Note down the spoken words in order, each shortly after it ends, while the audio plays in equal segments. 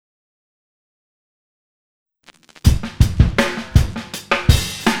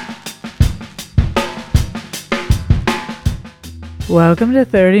Welcome to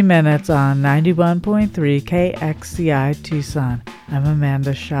 30 Minutes on 91.3 KXCI Tucson. I'm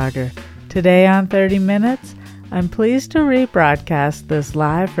Amanda Schager. Today on 30 Minutes, I'm pleased to rebroadcast this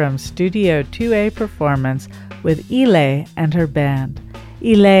live from Studio 2A performance with iLe and her band.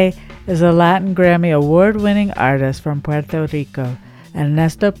 iLe is a Latin Grammy award-winning artist from Puerto Rico.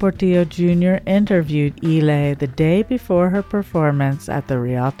 Ernesto Portillo Jr. interviewed iLe the day before her performance at the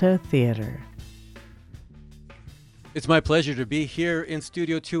Rialto Theater. It's my pleasure to be here in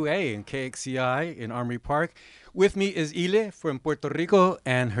Studio 2A in KXCI in Armory Park. With me is iLe from Puerto Rico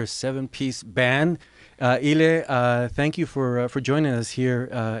and her 7-piece band. iLe, thank you for joining us here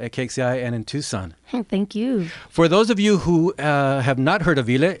at KXCI and in Tucson. Thank you. For those of you who have not heard of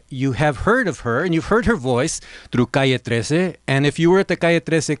iLe, you have heard of her and you've heard her voice through Calle 13. And if you were at the Calle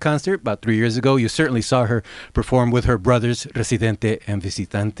 13 concert about 3 years ago, you certainly saw her perform with her brothers Residente and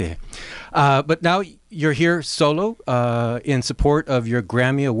Visitante. But now you're here solo in support of your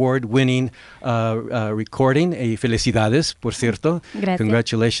Grammy Award-winning recording. Felicidades, por cierto. Gracias.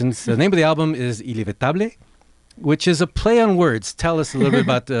 Congratulations. The name of the album is Inevitable, which is a play on words. Tell us a little bit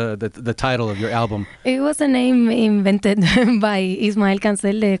about the title of your album. It was a name invented by Ismael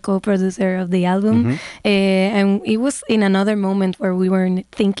Cancel, the co-producer of the album. And it was in another moment where we weren't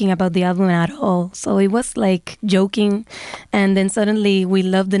thinking about the album at all. So it was like joking. And then suddenly we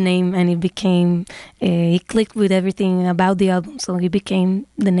loved the name and it became, it clicked with everything about the album. So it became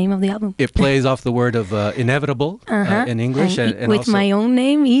the name of the album. It plays off the word of inevitable in English. And with also my own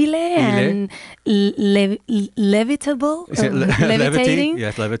name, iLe, and levitable, levitating.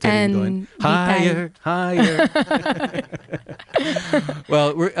 Yes, levitating, and going higher, higher.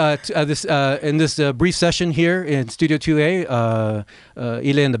 Well, we're in this brief session here in Studio 2A,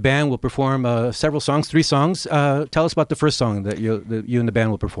 iLe and the band will perform several songs, 3 songs. Tell us about the first song that you and the band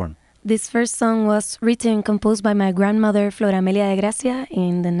will perform. This first song was written and composed by my grandmother, Flor Amelia de Gracia,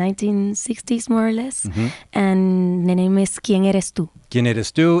 in the 1960s, more or less. And the name is ¿Quién eres tú? ¿Quién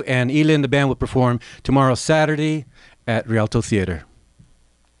eres tú? And iLe and the band will perform tomorrow, Saturday, at Rialto Theater.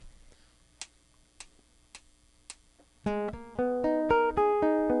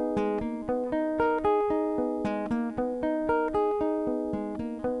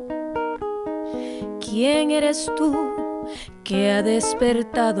 ¿Quién eres tú que ha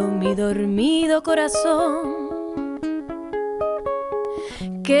despertado mi dormido corazón?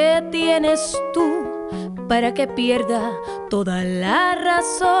 ¿Qué tienes tú para que pierda toda la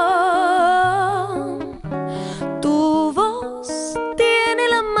razón? Tu voz tiene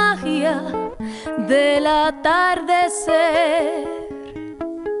la magia del atardecer,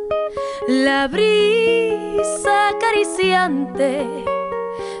 la brisa acariciante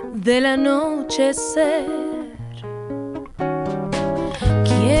del anochecer.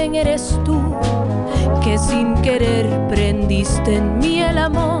 ¿Quién eres tú que sin querer prendiste en mí el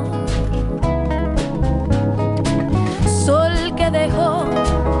amor? Sol que dejó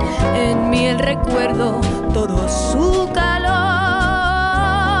en mí el recuerdo todo su calor.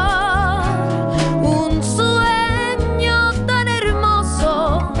 Un sueño tan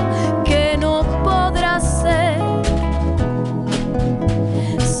hermoso que no podrás ser.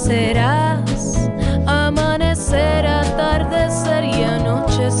 Serás amanecer, atardecer y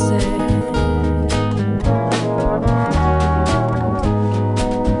anochecer.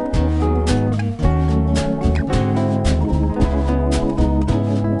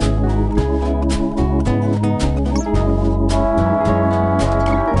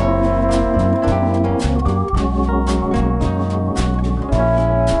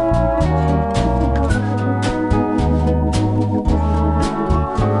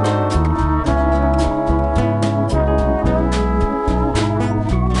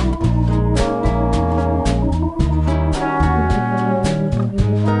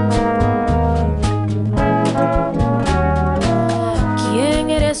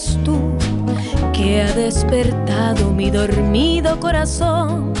 Despertado mi dormido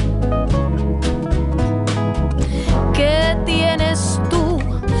corazón. ¿Qué tienes tú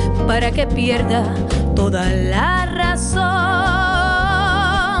para que pierda toda la razón?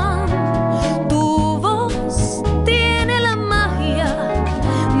 Tu voz tiene la magia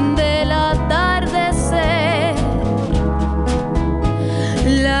del atardecer,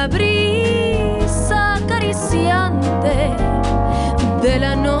 la brisa acariciante del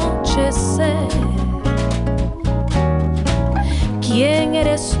anochecer. ¿Quién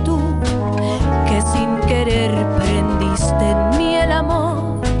eres tú que sin querer prendiste en mí el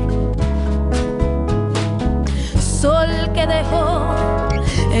amor? Sol que dejó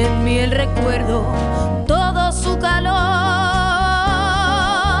en mí el recuerdo todo su calor.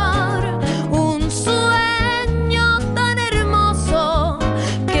 Un sueño tan hermoso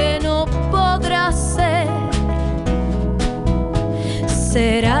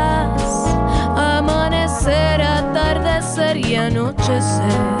Serás amanecer, atardecer y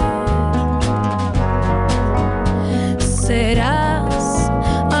anochecer. Serás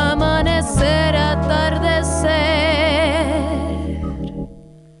amanecer, atardecer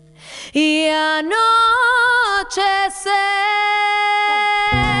y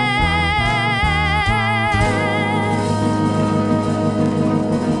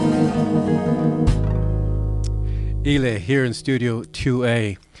iLe here in Studio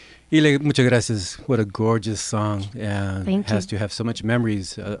 2A. iLe, muchas gracias. What a gorgeous song. And Thank has you. to have so much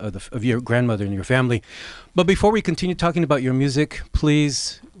memories of your grandmother and your family. But before we continue talking about your music,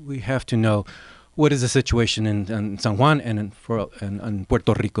 please, we have to know, what is the situation in San Juan and in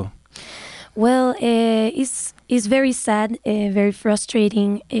Puerto Rico? Well, it's very sad, very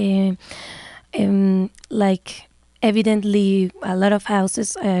frustrating. Like evidently, a lot of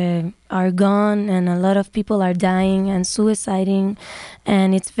houses are gone, and a lot of people are dying and suiciding,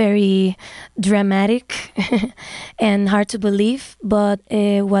 and it's very dramatic and hard to believe. But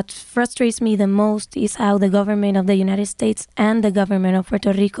what frustrates me the most is how the government of the United States and the government of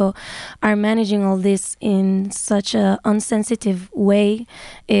Puerto Rico are managing all this in such a unsensitive way,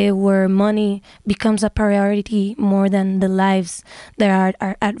 where money becomes a priority more than the lives that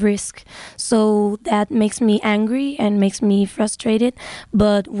are at risk. So that makes me angry and makes me frustrated.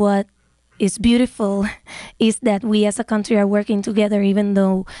 But what is beautiful is that we as a country are working together, even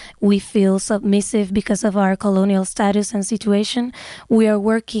though we feel submissive because of our colonial status and situation. We are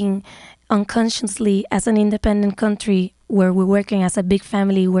working unconsciously as an independent country, where we're working as a big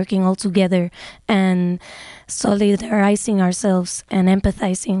family, working all together and solidarizing ourselves and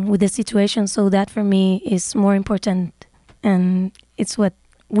empathizing with the situation. So that for me is more important, and it's what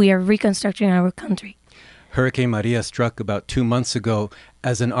we are reconstructing our country. Hurricane Maria struck about 2 months ago.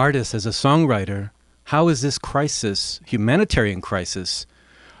 As an artist, as a songwriter, how is this crisis, humanitarian crisis,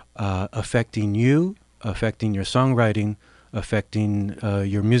 affecting you, affecting your songwriting, affecting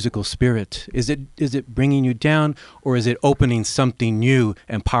your musical spirit? Is it bringing you down, or is it opening something new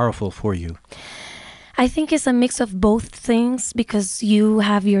and powerful for you? I think it's a mix of both things, because you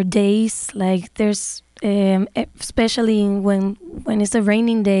have your days, like there's especially when it's a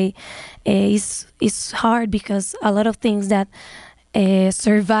raining day, it's hard, because a lot of things that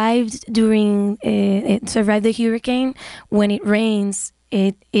survived survived the hurricane, when it rains,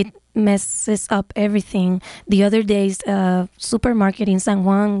 it messes up everything. The other days, supermarket in San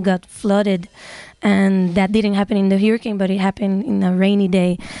Juan got flooded, and that didn't happen in the hurricane, but it happened in a rainy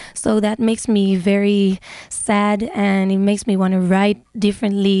day. So that makes me very sad, and it makes me want to write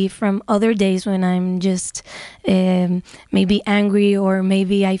differently from other days when I'm just maybe angry, or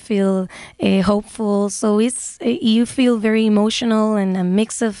maybe I feel hopeful. So it's you feel very emotional, and a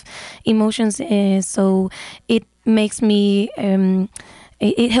mix of emotions. So it makes me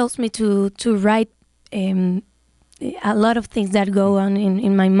it helps me to write a lot of things that go on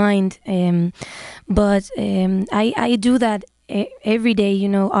in my mind, but I do that every day. You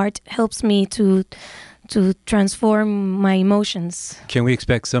know, art helps me to transform my emotions. Can we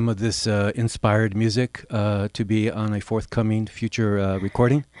expect some of this inspired music to be on a forthcoming future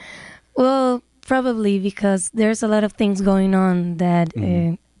recording? Well, probably, because there's a lot of things going on that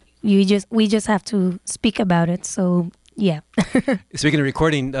we just have to speak about it. So yeah. Speaking of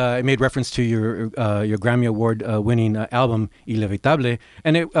recording, I made reference to your Grammy Award winning album Inevitable,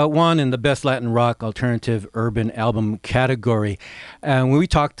 and it won in the Best Latin Rock Alternative Urban Album category. And when we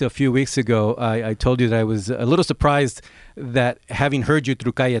talked a few weeks ago, I told you that I was a little surprised that, having heard you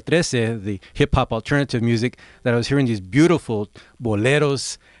through Calle 13, the hip-hop alternative music, that I was hearing these beautiful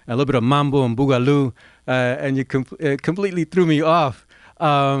boleros, a little bit of mambo and boogaloo, and you completely threw me off.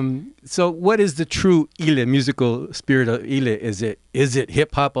 So what is the true iLe, musical spirit of iLe? Is it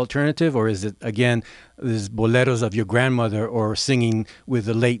hip-hop alternative, or is it, again, these boleros of your grandmother, or singing with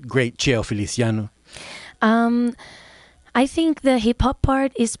the late, great Cheo Feliciano? I think the hip-hop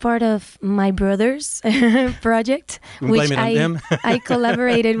part is part of my brother's project, which I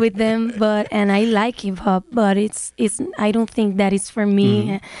collaborated with them, and I like hip-hop, but it's I don't think that it's for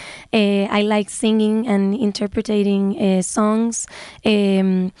me. I like singing and interpreting songs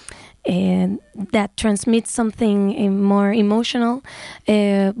that transmit something more emotional,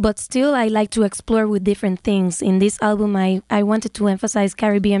 but still I like to explore with different things. In this album, I wanted to emphasize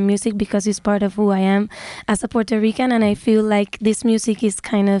Caribbean music because it's part of who I am as a Puerto Rican, and I feel like this music is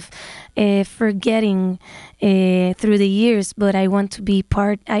kind of forgetting through the years, but I want to be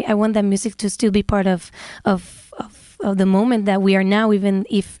part. I want that music to still be part of the moment that we are now, even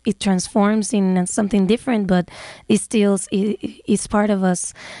if it transforms in something different, but it still is part of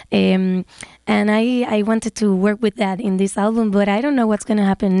us. And I wanted to work with that in this album, but I don't know what's going to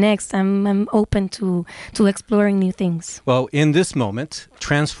happen next. I'm open to exploring new things. Well, in this moment,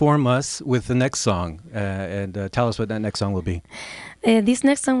 transform us with the next song, and tell us what that next song will be. This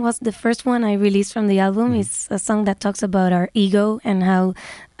next song was the first one I released from the album. It's a song that talks about our ego and how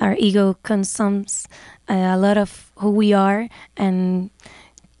our ego consumes a lot of who we are and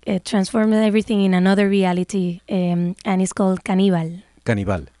transforms everything in another reality. And it's called Caníbal.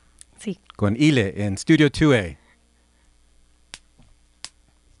 Caníbal. Sí. Con iLe in Studio 2A.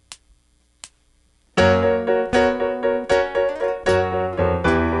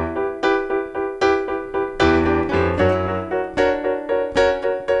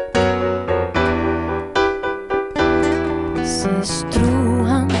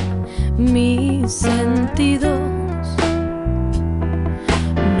 Estrujan mis sentidos,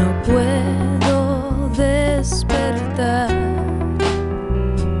 no puedo despertar,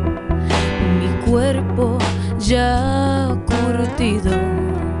 mi cuerpo ya curtido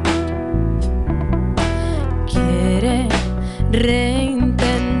quiere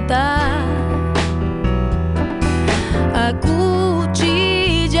reintentar acuchillar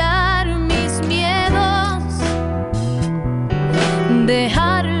mis miedos,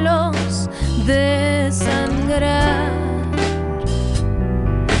 dejarlos desangrar,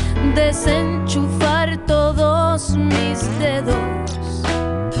 desenchufar todos mis dedos,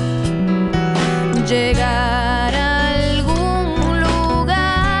 llegar a algún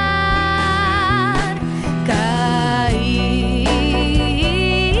lugar. Caí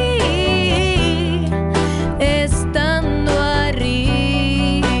estando arriba.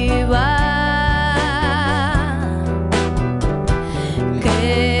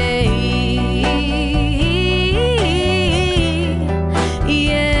 Y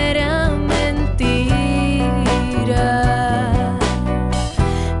era mentira.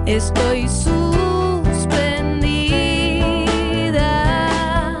 Estoy suspendida.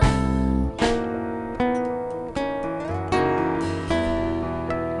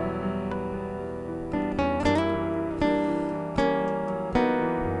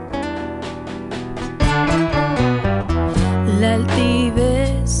 La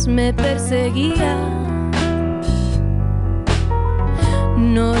altivez me perseguía,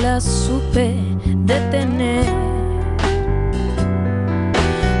 no la supe detener.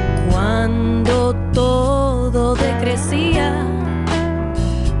 Cuando todo decrecía,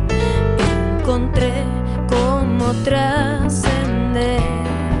 encontré cómo trascender.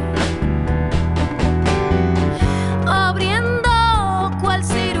 Abriendo cual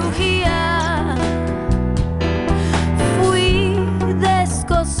cirugía, fui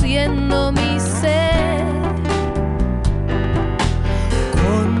descosiendo mi ser,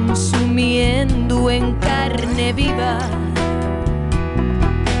 consumiendo en carne viva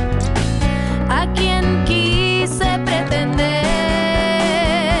a quien quise pretender.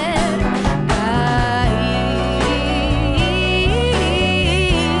 Caí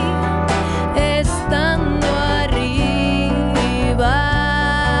estando arriba.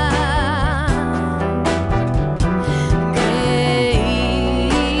 Creí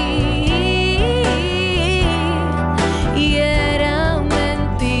y era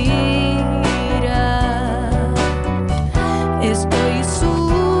mentira. Estoy sumergida.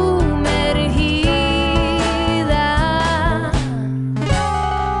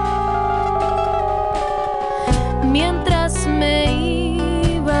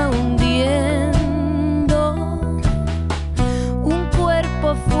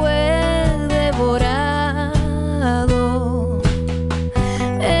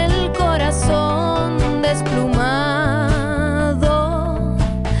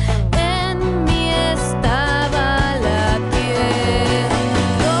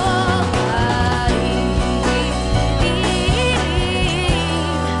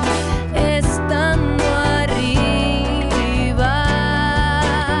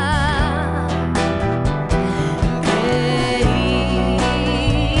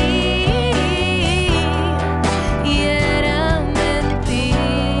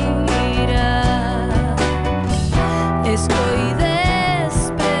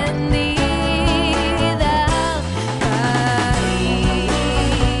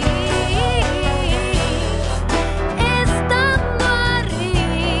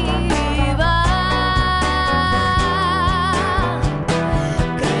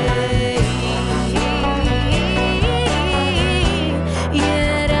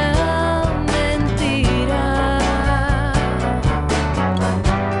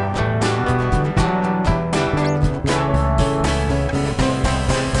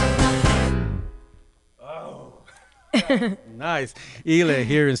 Nice. iLe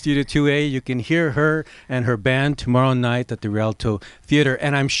here in Studio 2A. You can hear her and her band tomorrow night at the Rialto Theater.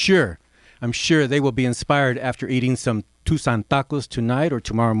 And I'm sure they will be inspired after eating some Tucson tacos tonight or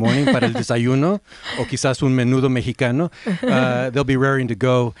tomorrow morning para el desayuno, o quizás un menudo mexicano. They'll be raring to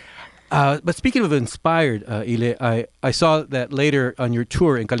go. But speaking of inspired, iLe, I saw that later on your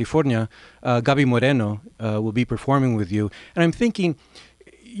tour in California, Gaby Moreno will be performing with you. And I'm thinking,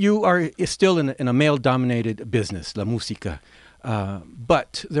 you are still in a male-dominated business, la música.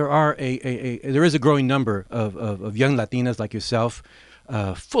 But there is a growing number of young Latinas like yourself,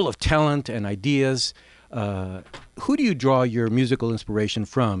 full of talent and ideas. Who do you draw your musical inspiration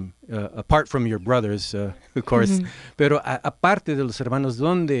from, apart from your brothers, of course? Pero aparte de los hermanos,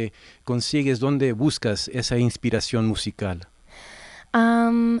 ¿dónde buscas esa inspiración musical?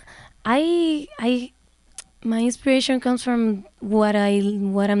 My inspiration comes from what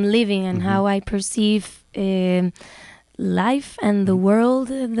I'm living and how I perceive life and the world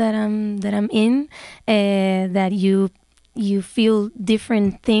that I'm in. That you feel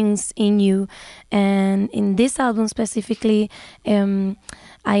different things in you, and in this album specifically,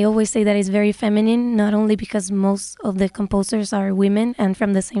 I always say that it's very feminine, not only because most of the composers are women and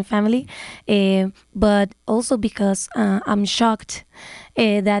from the same family, but also because I'm shocked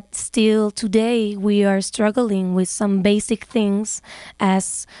that still today we are struggling with some basic things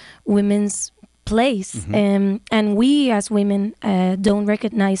as women's place, and we as women don't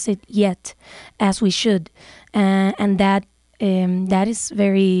recognize it yet as we should, and that is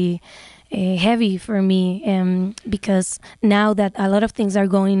very heavy for me, because now that a lot of things are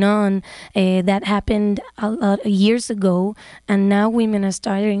going on that happened a lot of years ago, and now women are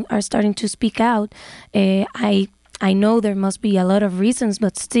starting to speak out. I know there must be a lot of reasons,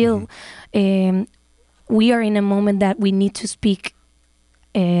 but still, we are in a moment that we need to speak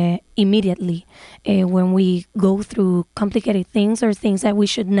immediately when we go through complicated things or things that we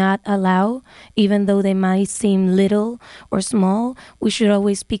should not allow, even though they might seem little or small. We should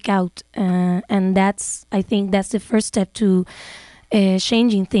always speak out, and I think that's the first step to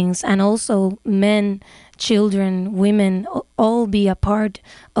changing things. And also men, children, women, all be a part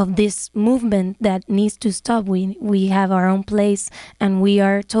of this movement that needs to stop. We have our own place, and we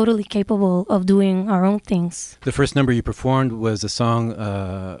are totally capable of doing our own things. The first number you performed was a song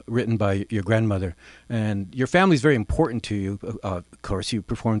written by your grandmother, and your family is very important to you. Of course, you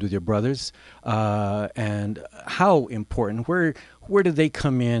performed with your brothers, and how important? Where did they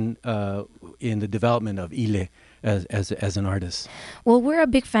come in the development of iLe as an artist? Well, we're a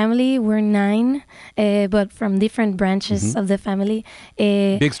big family. We're 9, but from different branches of the family.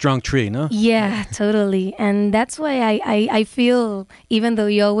 Big, strong tree, no? Yeah, totally. And that's why I feel, even though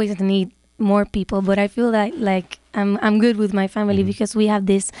you always need more people, but I feel that like I'm good with my family because we have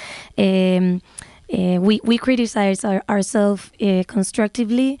this... we criticize ourselves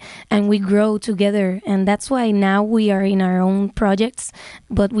constructively, and we grow together, and that's why now we are in our own projects,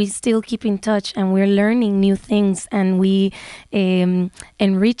 but we still keep in touch, and we're learning new things, and we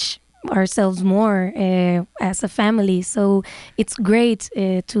enrich ourselves more as a family. So it's great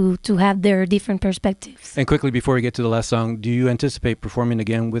to have their different perspectives. And quickly, before we get to the last song, do you anticipate performing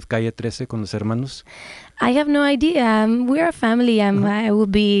again with Calle 13 con los hermanos? I have no idea. We're a family. I will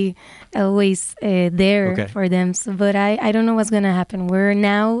be always there for them. So, but I don't know what's going to happen. We're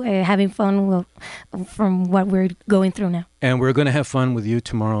now having fun from what we're going through now. And we're going to have fun with you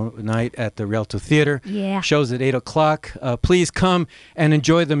tomorrow night at the Rialto Theater. Yeah. Shows at 8 o'clock. Please come and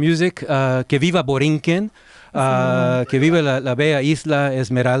enjoy the music. Que viva Borinquen. Que viva la bella Isla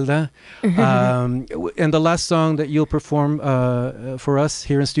Esmeralda. And the last song that you'll perform for us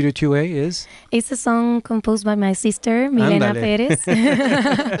here in Studio 2A is? It's a song composed by my sister, Milena Perez.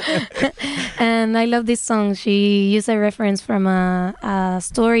 And I love this song. She used a reference from a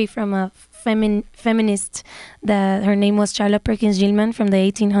story from a feminist that her name was Charlotte Perkins Gilman from the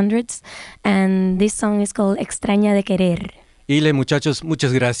 1800s. And this song is called Extraña de Querer. iLe, muchachos,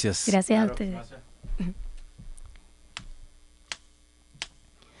 muchas gracias. Gracias a ustedes.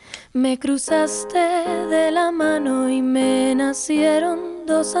 Me cruzaste de la mano y me nacieron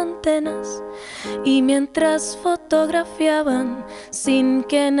 2 antenas, y mientras fotografiaban sin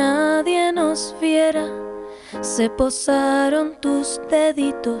que nadie nos viera, se posaron tus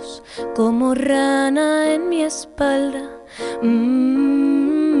deditos como rana en mi espalda.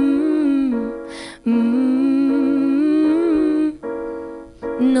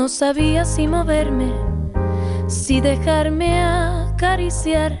 No sabía si moverme, si dejarme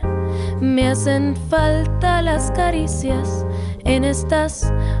acariciar. Me hacen falta las caricias en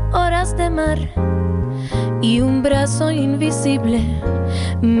estas horas de mar. Y un brazo invisible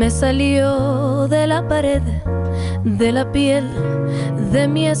me salió de la pared de la piel de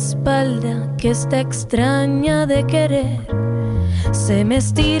mi espalda que está extraña de querer. Se me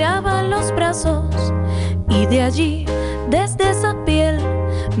estiraban los brazos y de allí, desde esa piel,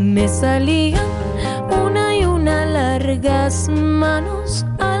 me salían una y una largas manos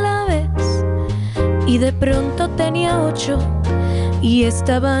a la vez. Y de pronto tenía 8 y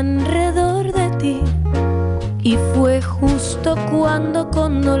estaban alrededor de ti. Y fue justo cuando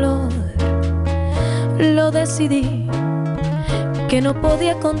con dolor lo decidí, que no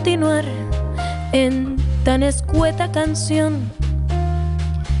podía continuar en tan escueta canción,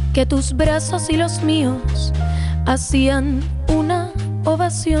 que tus brazos y los míos hacían una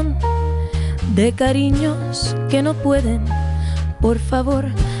ovación de cariños que no pueden. Por favor,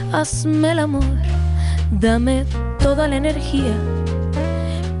 hazme el amor, dame toda la energía,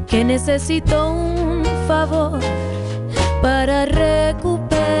 que necesito un favor para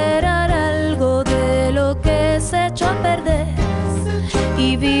recuperar algo de lo que se echó a perder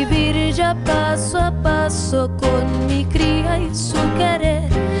y vivir ya paso a paso con mi cría y su querer.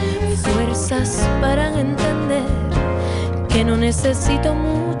 Fuerzas para entender que no necesito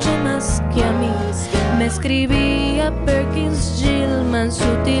mucho más que a mí. Me escribía Perkins Gilman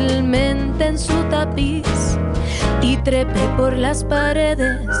sutilmente en su tapiz y trepé por las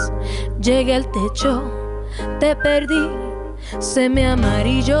paredes, llegué al techo, te perdí. Se me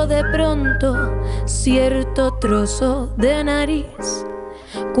amarilló de pronto cierto trozo de nariz.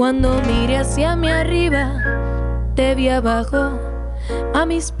 Cuando miré hacia mi arriba, te vi abajo a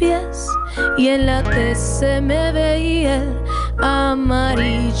mis pies y en la tez se me veía el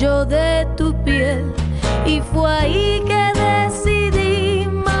amarillo de tu piel. Y fue ahí que decidí,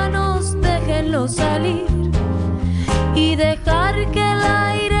 manos, déjenlo salir y dejar que el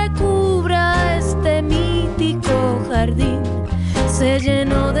aire cubra este mítico jardín. Se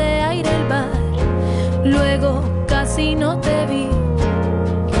llenó de aire el bar, luego casi no te vi.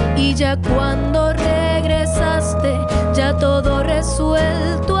 Y ya cuando regresaste, ya todo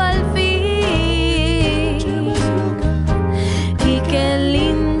resuelto al fin. Y qué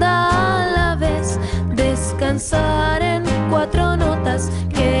linda a la vez descansar en 4 notas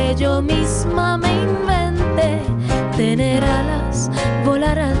que yo misma me inventé. Tener alas,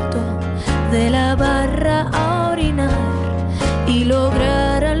 volar alto de la barra a orinar y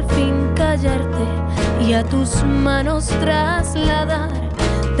lograr al fin callarte y a tus manos trasladar.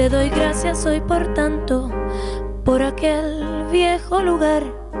 Te doy gracias hoy por tanto, por aquel viejo lugar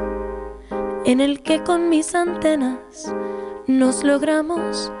en el que con mis antenas nos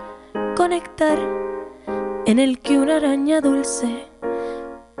logramos conectar, en el que una araña dulce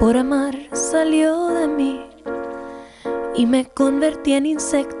por amar salió de mí y me convertí en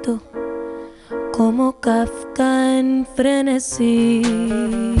insecto como Kafka en frenesí.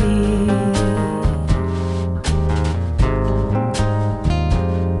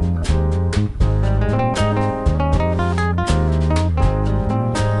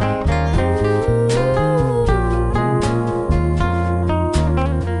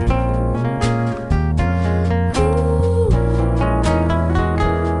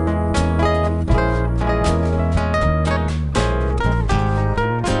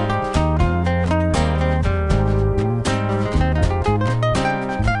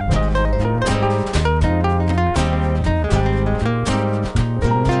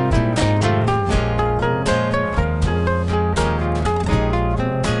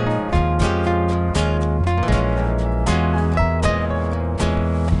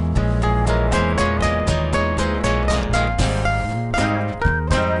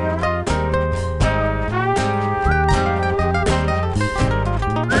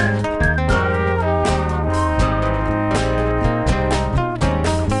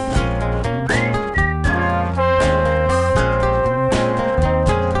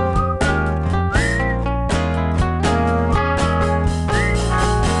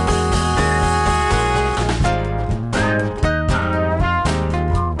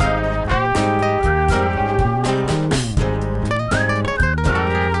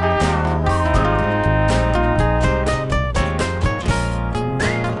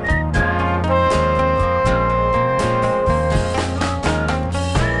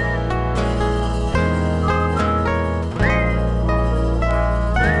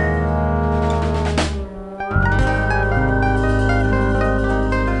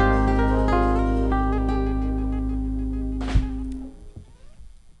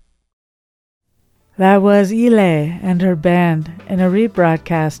 That was iLe and her band in a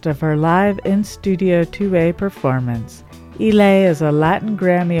rebroadcast of her live in-studio 2A performance. iLe is a Latin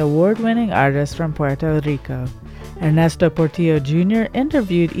Grammy award-winning artist from Puerto Rico. Ernesto Portillo Jr.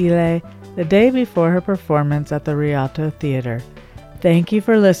 interviewed iLe the day before her performance at the Rialto Theater. Thank you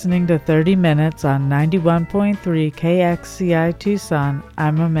for listening to 30 Minutes on 91.3 KXCI Tucson.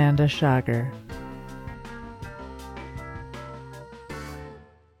 I'm Amanda Schager.